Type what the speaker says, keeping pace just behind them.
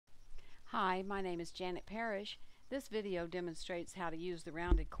Hi, my name is Janet Parrish. This video demonstrates how to use the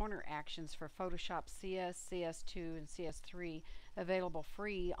rounded corner actions for Photoshop CS, CS2, and CS3 available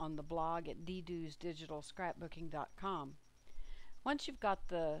free on the blog at ddewsdigitalscrapbooking.com. Once you've got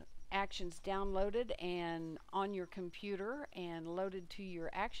the actions downloaded and on your computer and loaded to your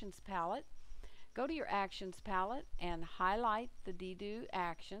actions palette, go to your actions palette and highlight the DDew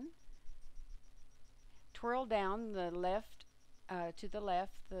action. Twirl down the left to the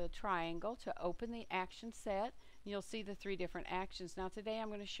left the triangle to open the action set. You'll see the three different actions. Now today I'm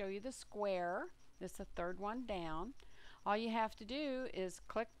going to show you the square. This is the third one down. All you have to do is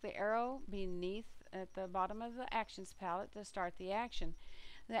click the arrow beneath at the bottom of the actions palette to start the action.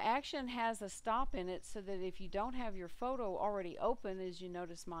 The action has a stop in it so that if you don't have your photo already open, as you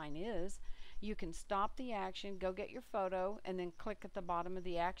notice mine is, you can stop the action, go get your photo, and then click at the bottom of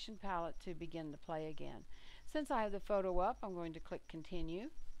the action palette to begin to play again. Since I have the photo up, I'm going to click continue.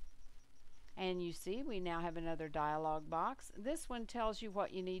 And you see we now have another dialog box. This one tells you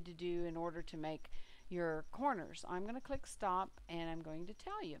what you need to do in order to make your corners. I'm going to click stop and I'm going to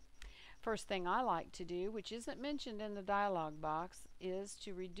tell you. First thing I like to do, which isn't mentioned in the dialog box, is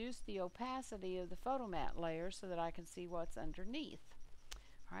to reduce the opacity of the photo mat layer so that I can see what's underneath.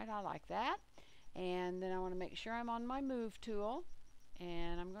 Alright, I like that. And then I want to make sure I'm on my move tool,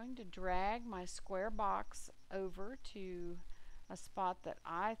 and I'm going to drag my square box over to a spot that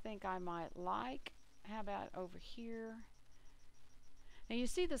I think I might like. How about over here? Now you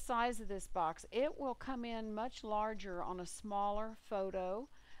see the size of this box. It will come in much larger on a smaller photo,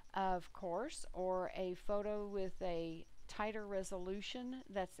 of course, or a photo with a tighter resolution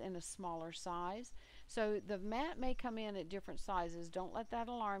that's in a smaller size. So the mat may come in at different sizes. Don't let that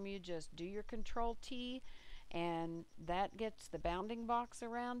alarm you. Just do your Control T and that gets the bounding box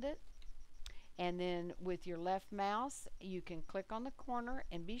around it. And then with your left mouse you can click on the corner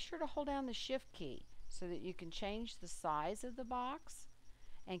and be sure to hold down the Shift key so that you can change the size of the box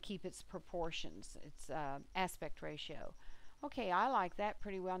and keep its proportions, its aspect ratio. Okay, I like that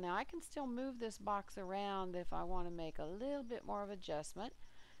pretty well. Now I can still move this box around if I want to make a little bit more of adjustment.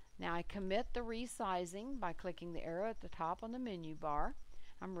 Now I commit the resizing by clicking the arrow at the top on the menu bar.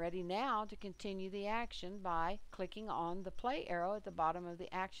 I'm ready now to continue the action by clicking on the play arrow at the bottom of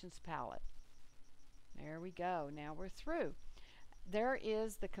the actions palette. There we go. Now we're through. There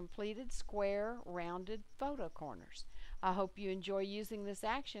is the completed square rounded photo corners. I hope you enjoy using this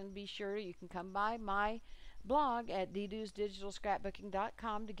action. Be sure you can come by my blog at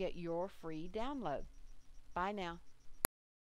ddewsdigitalscrapbooking.com to get your free download. Bye now.